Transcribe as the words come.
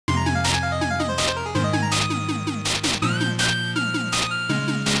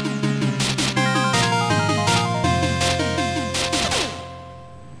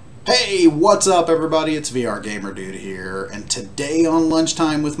Hey, what's up everybody? It's vrgamerdude here, and today on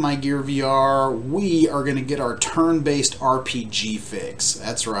Lunchtime with my Gear VR, we are going to get our turn-based RPG fix.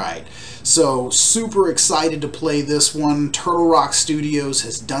 That's right. So, super excited to play this one. Turtle Rock Studios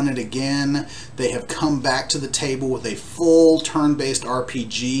has done it again. They have come back to the table with a full turn-based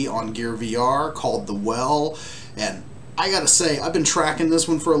RPG on Gear VR called The Well, and I gotta say, I've been tracking this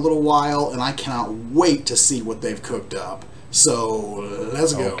one for a little while, and I cannot wait to see what they've cooked up. So,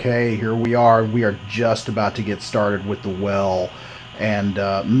 let's go. Okay, here we are. We are just about to get started with The Well. And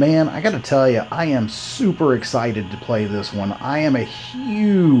man, I gotta tell you, I am super excited to play this one. I am a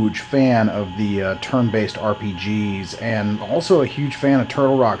huge fan of the turn-based RPGs, and also a huge fan of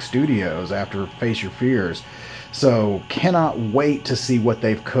Turtle Rock Studios after Face Your Fears. So, cannot wait to see what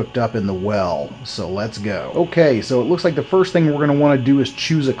they've cooked up in The Well. So, let's go. Okay, so it looks like the first thing we're going to want to do is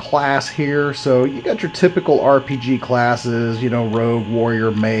choose a class here. So, you got your typical RPG classes, you know, Rogue,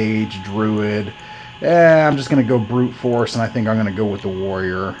 Warrior, Mage, Druid. I'm just going to go Brute Force, and I think I'm going to go with the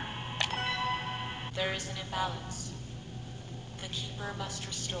Warrior. There is an imbalance. The Keeper must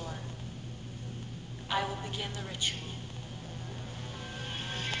restore. I will begin the ritual.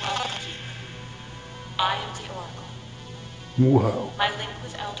 Welcome, Keeper. I am the Oracle. Whoa. My link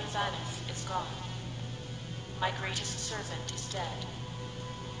with Elder Vaneth is gone. My greatest servant is dead.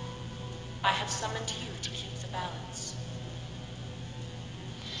 I have summoned you to keep the balance.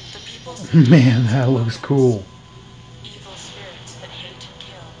 The people see Man, that looks cool. evil spirits that hate and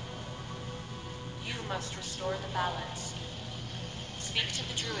kill. You must restore the balance. Speak to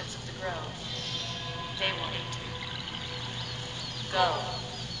the druids of the grove. They will aid you. Go.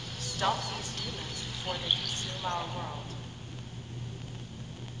 Stop these demons before they consume our world.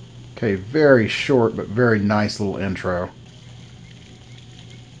 Okay, very short but very nice little intro.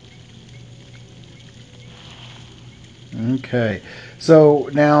 Okay, so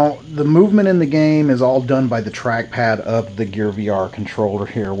now the movement in the game is all done by the trackpad of the Gear VR controller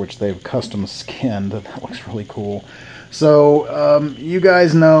here, which they've custom skinned. That looks really cool. So you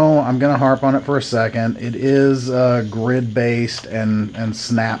guys know, I'm going to harp on it for a second. It is grid-based and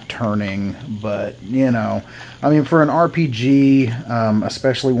snap turning, but you know, I mean, for an RPG,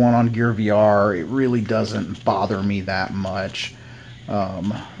 especially one on Gear VR, it really doesn't bother me that much.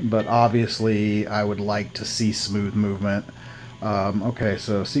 But obviously I would like to see smooth movement. Okay,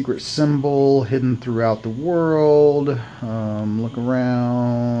 so secret symbol hidden throughout the world. Look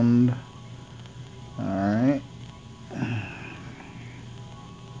around. Alright.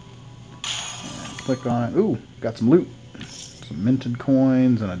 Click on it. Ooh, got some loot. Some minted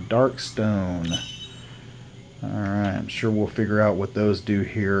coins and a dark stone. Alright, I'm sure we'll figure out what those do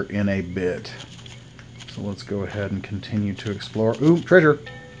here in a bit. So let's go ahead and continue to explore. Ooh, treasure!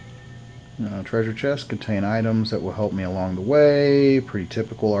 Treasure chests contain items that will help me along the way. Pretty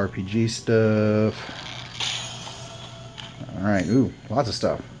typical RPG stuff. Alright, ooh, lots of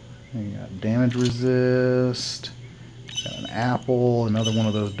stuff. You got damage resist. Got an apple, another one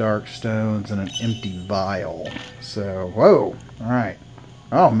of those dark stones, and an empty vial. So, whoa! Alright.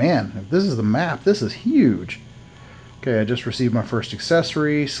 Oh man, if this is the map, this is huge. Okay, I just received my first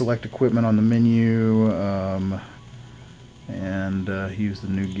accessory. Select equipment on the menu. And use the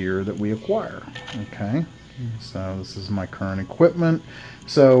new gear that we acquire. Okay, so this is my current equipment.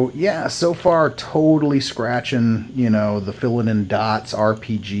 So yeah, so far totally scratching, you know, the filling in dots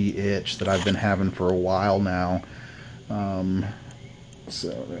RPG itch that I've been having for a while now. So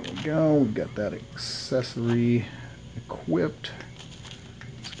there we go, we've got that accessory equipped.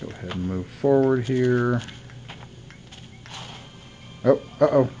 Let's go ahead and move forward here. Oh,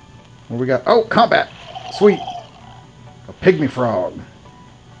 uh-oh, what do we got? Oh, combat! Sweet! A pygmy frog.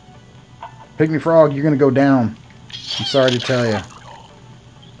 Pygmy frog, you're going to go down. I'm sorry to tell you.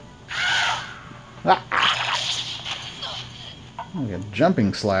 Ah! Like a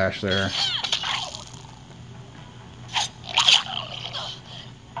jumping slash there.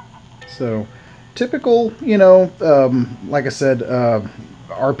 So, typical, you know, like I said,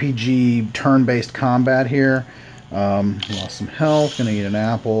 RPG turn-based combat here. Lost some health, gonna eat an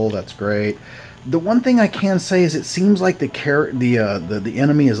apple, that's great. The one thing I can say is it seems like the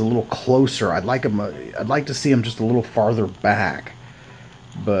enemy is a little closer. I'd like to see him just a little farther back.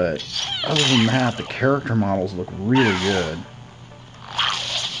 But other than that, the character models look really good.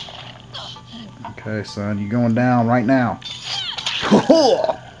 Okay, son, you going down right now?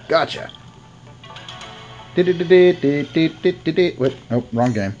 Gotcha. Wait, nope,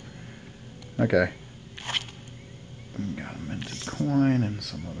 wrong game. Okay. Got a minted coin and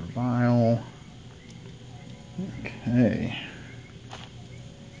some other vial. Okay.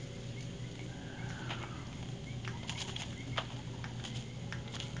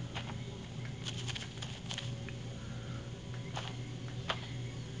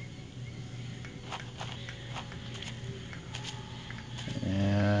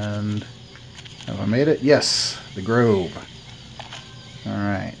 made it? Yes, the Grove.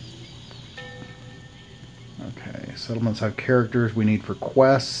 Alright. Okay, settlements have characters we need for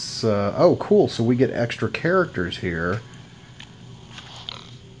quests. Oh, cool, so we get extra characters here.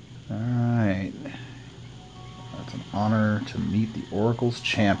 Alright. That's an honor to meet the Oracle's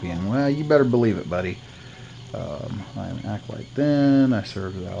champion. Well, you better believe it, buddy. I'm an acolyte then. I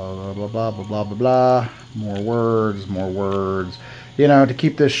served blah, blah, blah, blah, blah, blah, blah. More words, more words. You know, to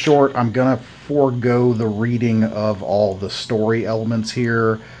keep this short, I'm going to forego the reading of all the story elements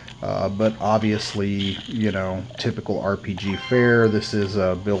here. But obviously, you know, typical RPG fare. This is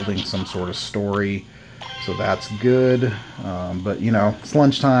building some sort of story. So that's good. But, you know, it's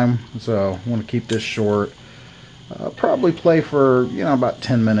lunchtime, so I want to keep this short. Probably play for, you know, about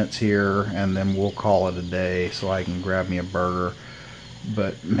 10 minutes here, and then we'll call it a day so I can grab me a burger.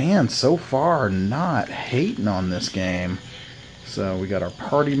 But, man, so far, not hating on this game. So we got our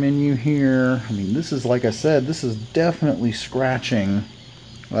party menu here. I mean, this is, like I said, this is definitely scratching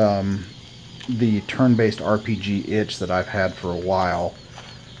the turn-based RPG itch that I've had for a while.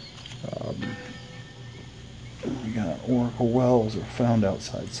 We got Oracle Wells are found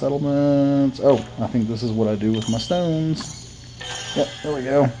outside settlements. Oh, I think this is what I do with my stones. Yep, there we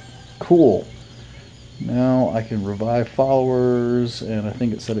go. Cool. Now I can revive followers, and I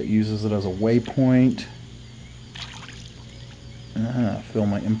think it said it uses it as a waypoint. Fill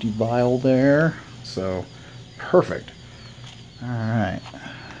my empty vial there. So, perfect. Alright.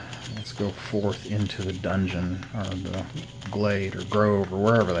 Let's go forth into the dungeon, or the glade, or grove, or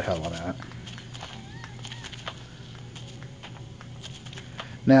wherever the hell I'm at.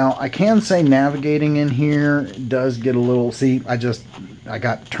 Now, I can say navigating in here does get a little... See, I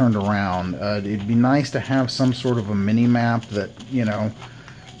got turned around. It'd be nice to have some sort of a mini-map that, you know,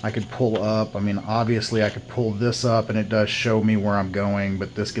 I could pull up. I mean, obviously I could pull this up and it does show me where I'm going,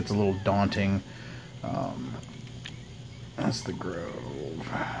 but this gets a little daunting. That's the Grove.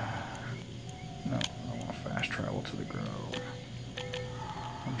 No, I want to fast travel to the Grove.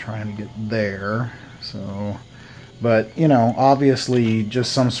 I'm trying to get there, so... But, you know, obviously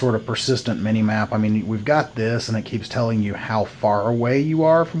just some sort of persistent mini-map. I mean, we've got this, and it keeps telling you how far away you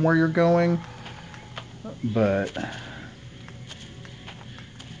are from where you're going. But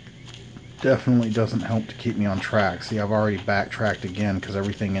definitely doesn't help to keep me on track. See, I've already backtracked again because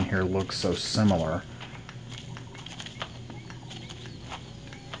everything in here looks so similar.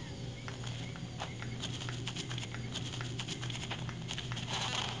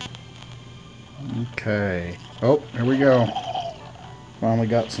 Okay. Oh, here we go. Finally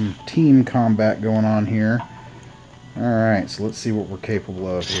got some team combat going on here. Alright, so let's see what we're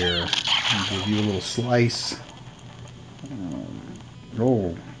capable of here. I'll give you a little slice.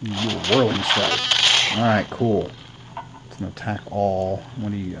 Oh, you do a whirling strike. Alright, cool. It's an attack all.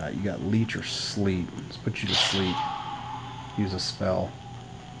 What do you got? You got leech or sleep. Let's put you to sleep. Use a spell.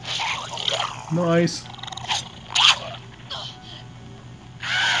 Nice.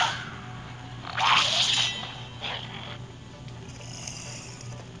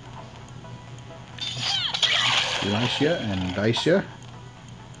 Slice ya and dice ya.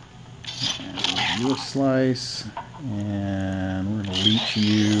 And you a slice. And we're going to leech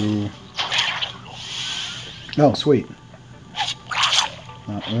you. Oh, sweet.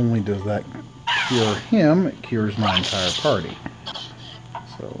 Not only does that cure him, it cures my entire party.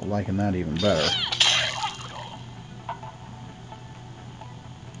 So, liking that even better.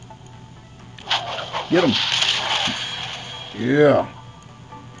 Get him! Yeah!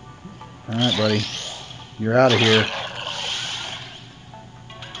 Alright, buddy. You're out of here.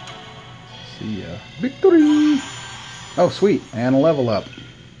 See ya. Victory! Oh, sweet. And a level up.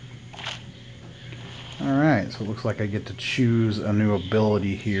 Alright, so it looks like I get to choose a new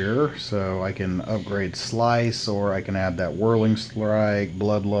ability here. So I can upgrade Slice, or I can add that Whirling Strike,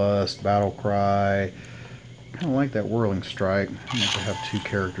 Bloodlust, Battle Cry. Kind of like that Whirling Strike. I have to have two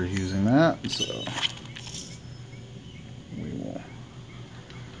characters using that, so we will...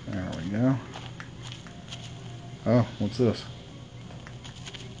 There we go. Oh, what's this?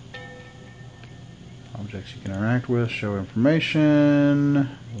 Objects you can interact with, show information,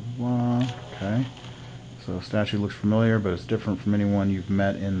 blah, blah. Okay. So statue looks familiar, but it's different from anyone you've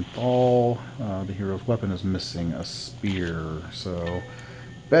met in Fall. The hero's weapon is missing a spear. So,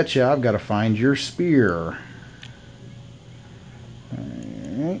 betcha I've got to find your spear.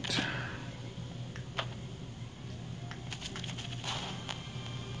 Alright.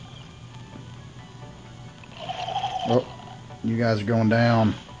 Oh, you guys are going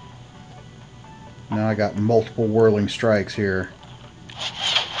down. Now I got multiple whirling strikes here.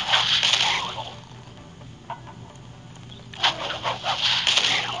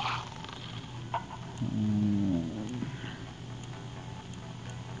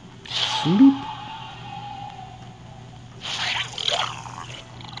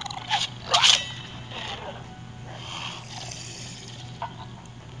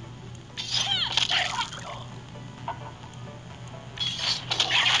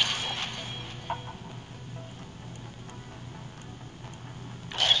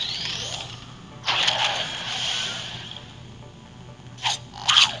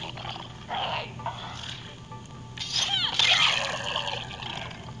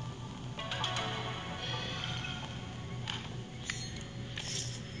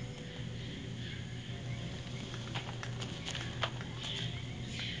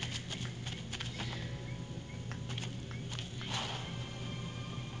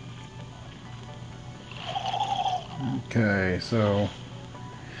 Okay, so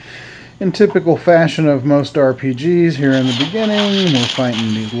in typical fashion of most RPGs, here in the beginning, we're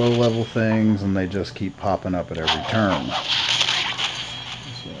fighting these low-level things, and they just keep popping up at every turn.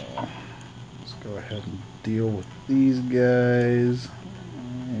 So, let's go ahead and deal with these guys.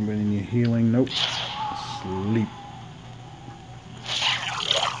 Anybody need healing? Nope. Sleep.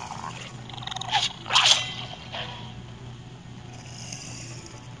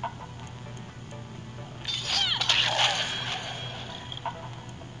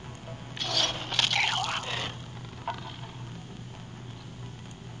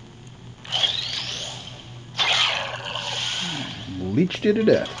 Leeched you to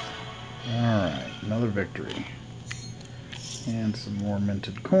death. Alright, another victory. And some more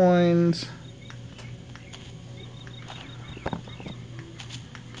minted coins.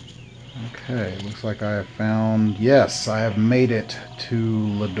 Okay, looks like I have found... Yes, I have made it to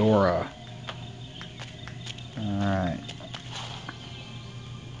Ladora. Alright.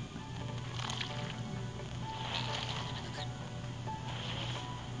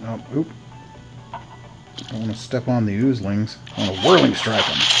 Oh, oop. Don't want to step on the oozlings. I want to whirling strike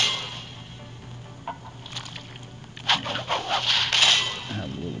them.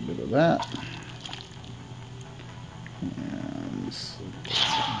 Have a little bit of that. And let's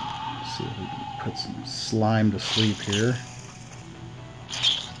see if we can put some slime to sleep here.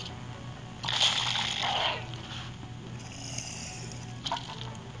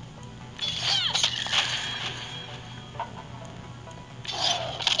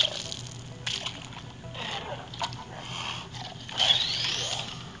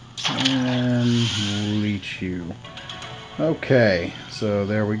 And reach you. Okay, so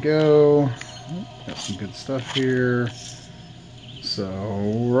there we go. Got some good stuff here. So,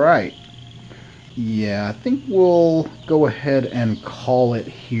 right. Yeah, I think we'll go ahead and call it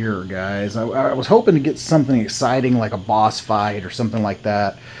here, guys. I was hoping to get something exciting like a boss fight or something like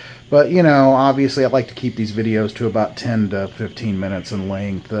that. But, you know, obviously I'd like to keep these videos to about 10 to 15 minutes in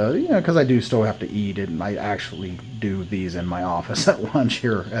length, you know, because I do still have to eat, and I actually do these in my office at lunch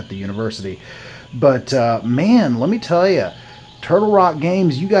here at the university. But, man, let me tell you, Turtle Rock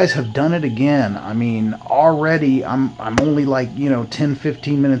Games, you guys have done it again. I mean, already, I'm only like, you know, 10,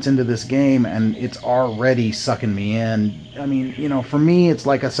 15 minutes into this game, and it's already sucking me in. I mean, you know, for me, it's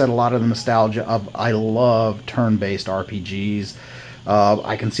like I said, a lot of the nostalgia of, I love turn-based RPGs.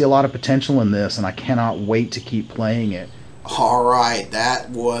 I can see a lot of potential in this, and I cannot wait to keep playing it. All right, that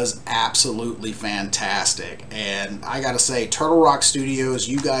was absolutely fantastic. And I gotta say, Turtle Rock Studios,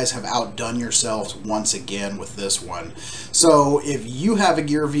 you guys have outdone yourselves once again with this one. So if you have a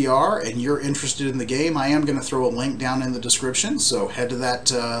Gear VR and you're interested in the game, I am gonna throw a link down in the description. So head to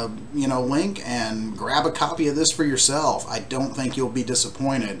that you know, link and grab a copy of this for yourself. I don't think you'll be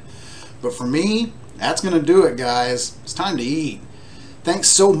disappointed. But for me, that's gonna do it, guys. It's time to eat. Thanks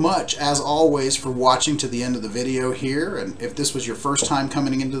so much, as always, for watching to the end of the video here. And if this was your first time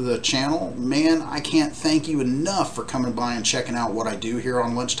coming into the channel, man, I can't thank you enough for coming by and checking out what I do here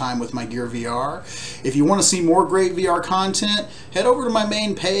on Lunchtime with my Gear VR. If you want to see more great VR content, head over to my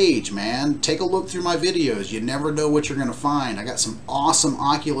main page, man. Take a look through my videos. You never know what you're going to find. I got some awesome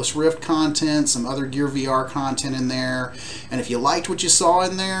Oculus Rift content, some other Gear VR content in there. And if you liked what you saw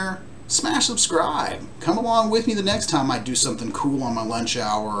in there, smash subscribe. Come along with me the next time I do something cool on my lunch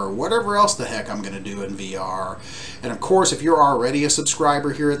hour or whatever else the heck I'm going to do in VR. And of course, if you're already a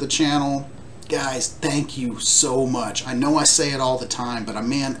subscriber here at the channel, guys, thank you so much. I know I say it all the time, but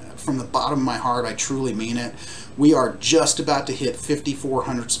man, from the bottom of my heart, I truly mean it. We are just about to hit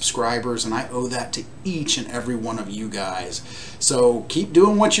 5,400 subscribers, and I owe that to each and every one of you guys. So keep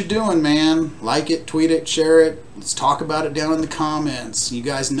doing what you're doing, man. Like it, tweet it, share it. Let's talk about it down in the comments. You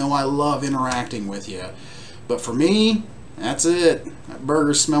guys know I love interacting with you. But for me, that's it. That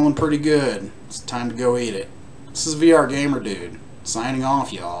burger's smelling pretty good. It's time to go eat it. This is VR Gamer Dude, signing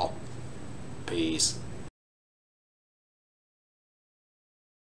off, y'all. Peace.